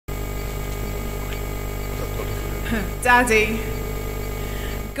Daddy,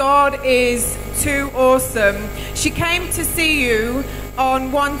 God is too awesome. She came to see you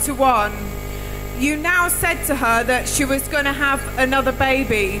on one-to-one. You now said to her that she was going to have another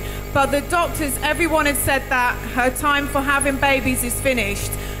baby, but the doctors, everyone had said that her time for having babies is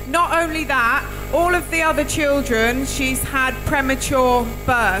finished. Not only that, all of the other children, she's had premature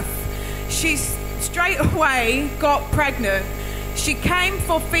birth. She straight away got pregnant. She came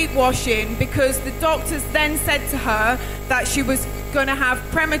for feet washing because the doctors then said to her that she was going to have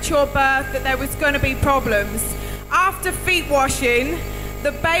premature birth, that there was going to be problems. After feet washing,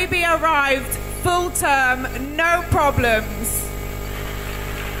 the baby arrived full term, no problems.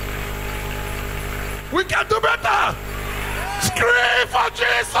 We can do better. Scream for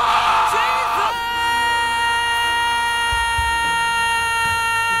Jesus.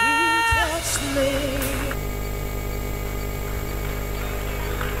 Touch me.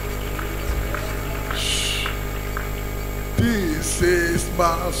 This is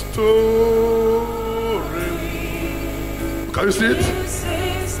my story. Can you see it? This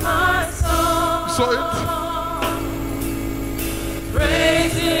is my song. You saw it?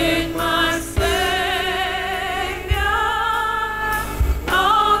 Praising my Savior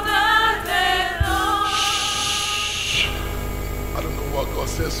all the day long. I don't know what God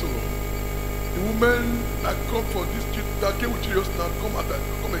says so. The women that come for this children, that came with you just now, come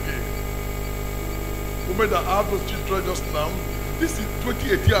again. Women that have those children just now. This is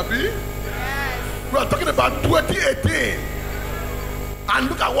 2018, Abi? Yes. We are talking about 2018. And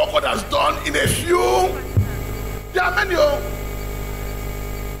look at what God has done in a few. There are many.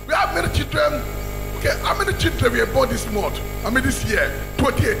 We have many children. Okay, how many children we have born this month? I mean this year,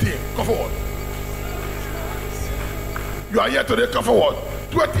 2018. Come forward. You are here today, come forward.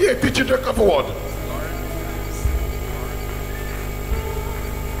 2018 children, come forward.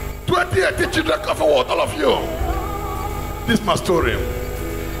 2018 children, come forward, all of you. This is my story.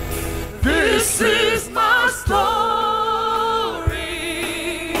 This is my story.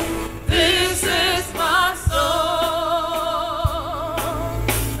 This is my song.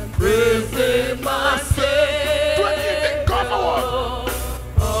 Praising my Savior. Come forward.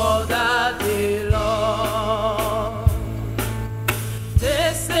 All that day long.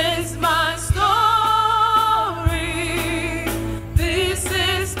 This is my story. This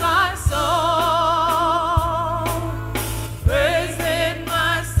is my song. Praising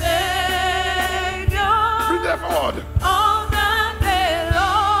my Savior. Bring them forward. All that day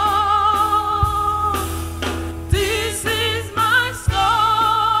long. This is my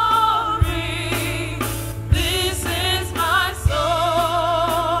story. This is my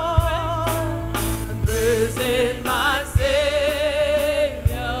song. Praising my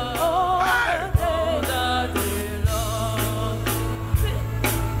Savior. All that day long.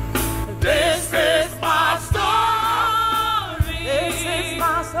 This is my story. This is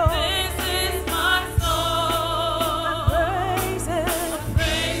my song. This is my song. I'm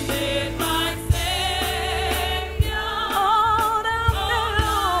praising my Savior all the day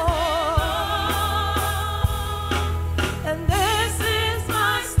long. And this is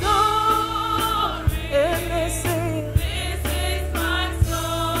my story. And this is my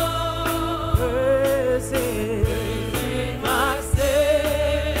song. Praising my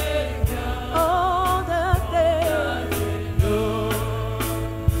Savior all the day long.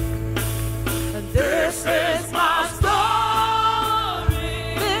 And this is my story.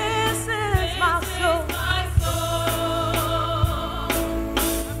 This is my song.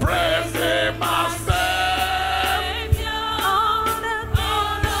 Praising my Savior all the day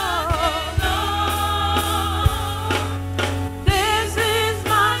long. This is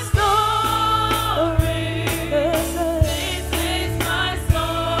my story. This is my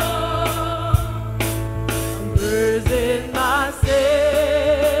song. Praising my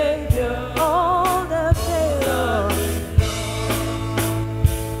Savior all the day long.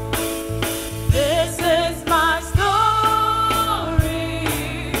 This is my story.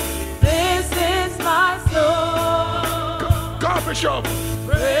 This is my song. God, Bishop.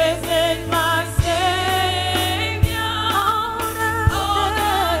 Praising my Savior all the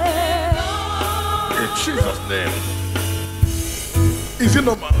day long. In Jesus' name. Is it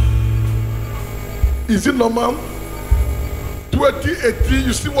normal? Is it normal? 2018,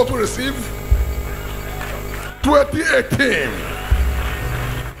 you see what we receive? 2018.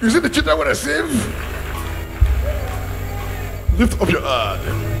 You see the children we receive? Lift up your hand.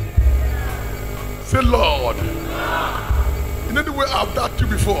 Say, Lord, in any way I've done you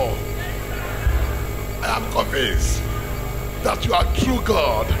before, I am convinced that you are true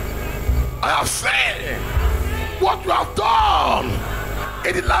God. I have seen what you have done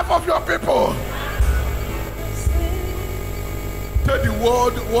in the life of your people. tell the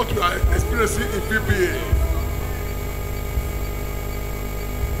world what we are experiencing in VPA.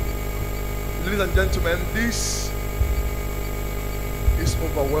 Ladies and gentlemen, this is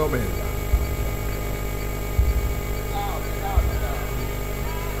overwhelming.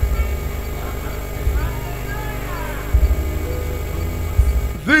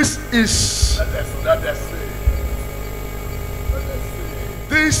 This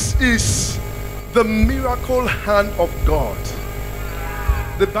is the miracle hand of God.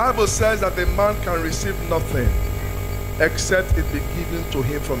 The Bible says that a man can receive nothing except it be given to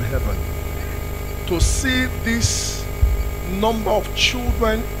him from heaven. To see this number of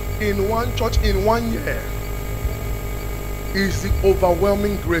children in one church in 1 year is the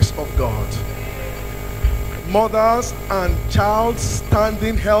overwhelming grace of God. Mothers and child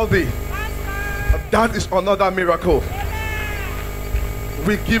standing healthy. That is another miracle.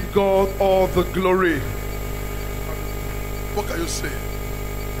 We give God all the glory. What can you say?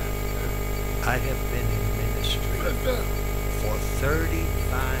 I have been in ministry for 35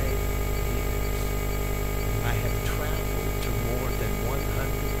 years. I have traveled to more than 100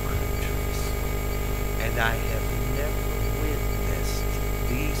 countries, and I have never witnessed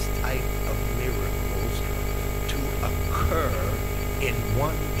these type of miracles to occur in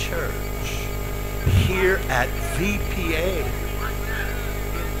one church here at VPA.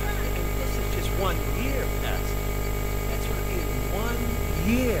 And this is just 1 year, Pastor. That's what in 1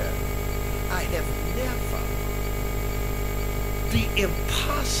 year I have never. The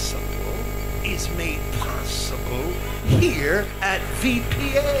impossible is made possible here at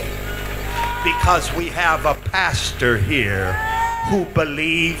VPA because we have a pastor here who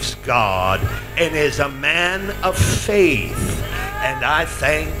believes God and is a man of faith, and I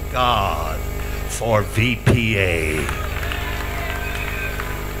thank God for VPA.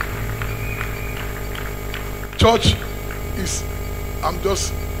 Church I'm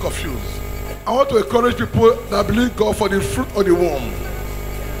just confused. I want to encourage people that believe God for the fruit of the womb.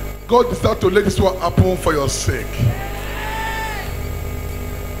 God decided to let this one happen for your sake.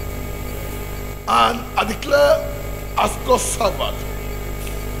 And I declare, as God's servant,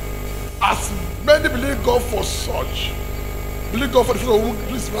 as many believe God for such, believe God for the fruit of the womb,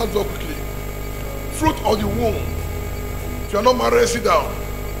 please rise up quickly. Fruit of the womb. If you are not married, sit down.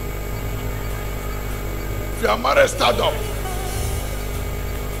 If you are married, stand up.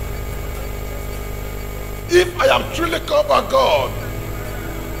 If I am truly called by God,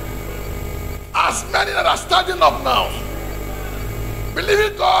 as many that are standing up now,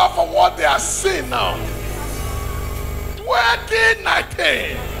 believing God for what they are seeing now,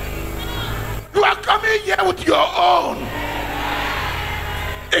 2019, you are coming here with your own.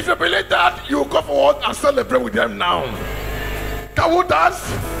 If you believe that, you go forward and celebrate with them now. Can we dance?